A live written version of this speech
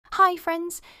Hi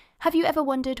friends! Have you ever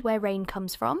wondered where rain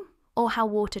comes from, or how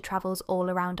water travels all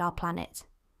around our planet?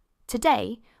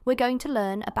 Today, we're going to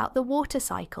learn about the water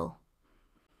cycle.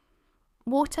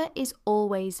 Water is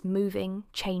always moving,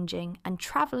 changing, and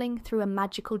travelling through a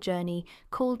magical journey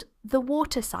called the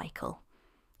water cycle.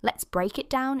 Let's break it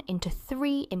down into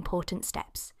 3 important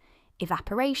steps: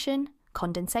 evaporation,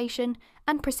 condensation,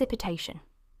 and precipitation.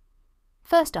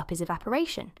 First up is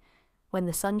evaporation. When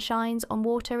the sun shines on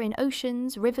water in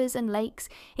oceans, rivers, and lakes,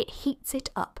 it heats it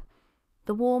up.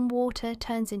 The warm water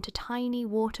turns into tiny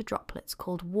water droplets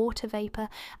called water vapour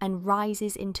and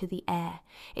rises into the air.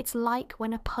 It's like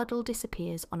when a puddle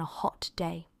disappears on a hot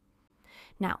day.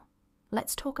 Now,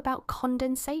 let's talk about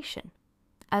condensation.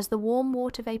 As the warm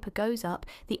water vapour goes up,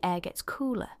 the air gets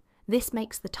cooler. This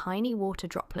makes the tiny water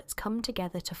droplets come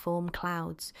together to form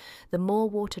clouds. The more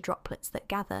water droplets that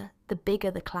gather, the bigger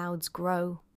the clouds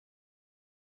grow.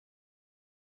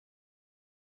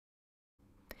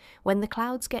 When the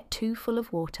clouds get too full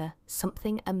of water,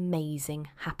 something amazing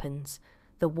happens.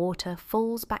 The water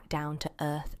falls back down to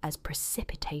Earth as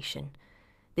precipitation.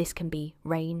 This can be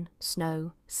rain,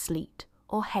 snow, sleet,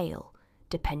 or hail,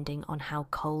 depending on how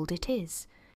cold it is.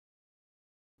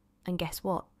 And guess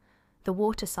what? The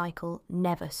water cycle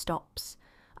never stops.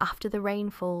 After the rain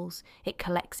falls, it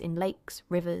collects in lakes,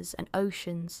 rivers, and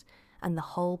oceans, and the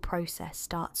whole process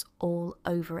starts all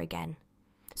over again.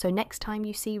 So next time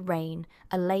you see rain,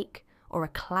 a lake, or a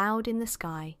cloud in the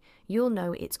sky, you'll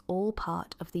know it's all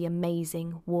part of the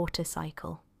amazing water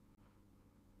cycle.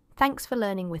 Thanks for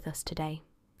learning with us today.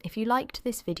 If you liked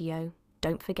this video,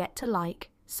 don't forget to like,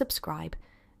 subscribe,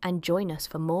 and join us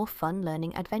for more fun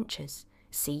learning adventures.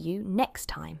 See you next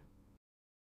time.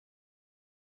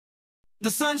 The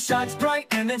sun shines bright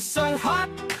and it's so hot.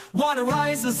 Water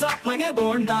rises up like it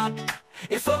or not.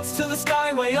 It floats to the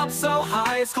sky way up so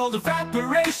high. It's called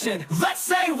evaporation. Let's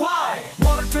say why.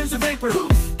 Water turns to vapor,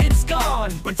 poof, it's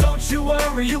gone. But don't you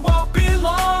worry, it won't be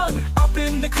long. Up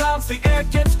in the clouds the air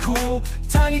gets cool.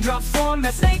 Tiny drops form,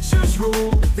 that's nature's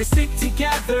rule. They stick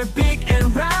together big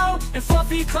and round, and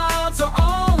fluffy clouds are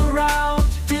all around.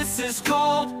 This is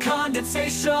called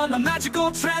condensation, a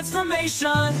magical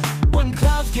transformation. When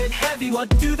clouds get heavy, what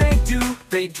do?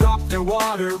 They drop their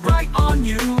water right on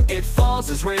you. It falls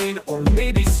as rain or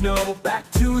maybe snow. Back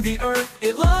to the earth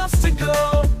it loves to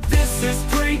go. This is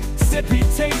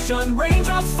precipitation.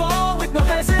 Raindrops fall with no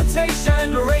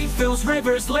hesitation. The rain fills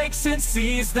rivers, lakes, and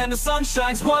seas. Then the sun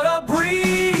shines, what a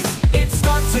breeze. It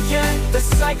starts again, the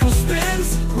cycle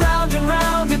spins. Round and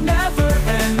round, it never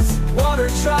ends. Water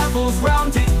travels,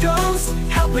 round it goes,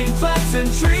 helping plants and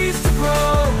trees to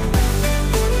grow.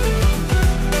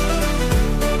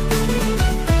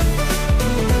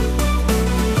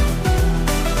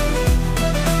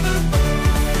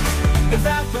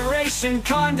 Evaporation,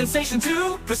 condensation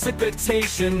to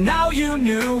precipitation. Now you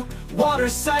knew. Water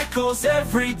cycles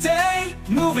every day,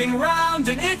 moving round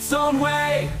in its own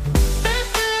way.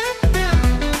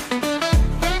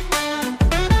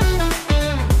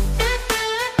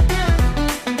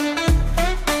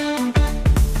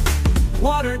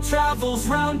 Water travels,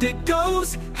 round it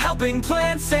goes, helping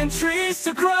plants and trees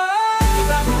to grow.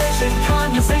 Evaporation,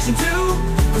 condensation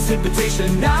to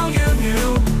precipitation. Now you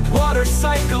knew. Water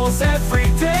cycles every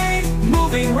day,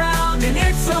 moving round in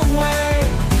its own way.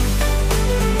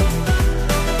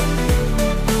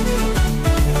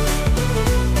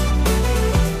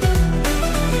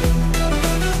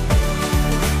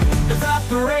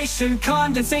 Evaporation,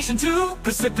 condensation to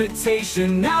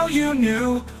precipitation. Now you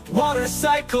knew. Water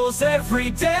cycles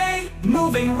every day,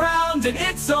 moving round in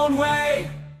its own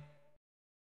way.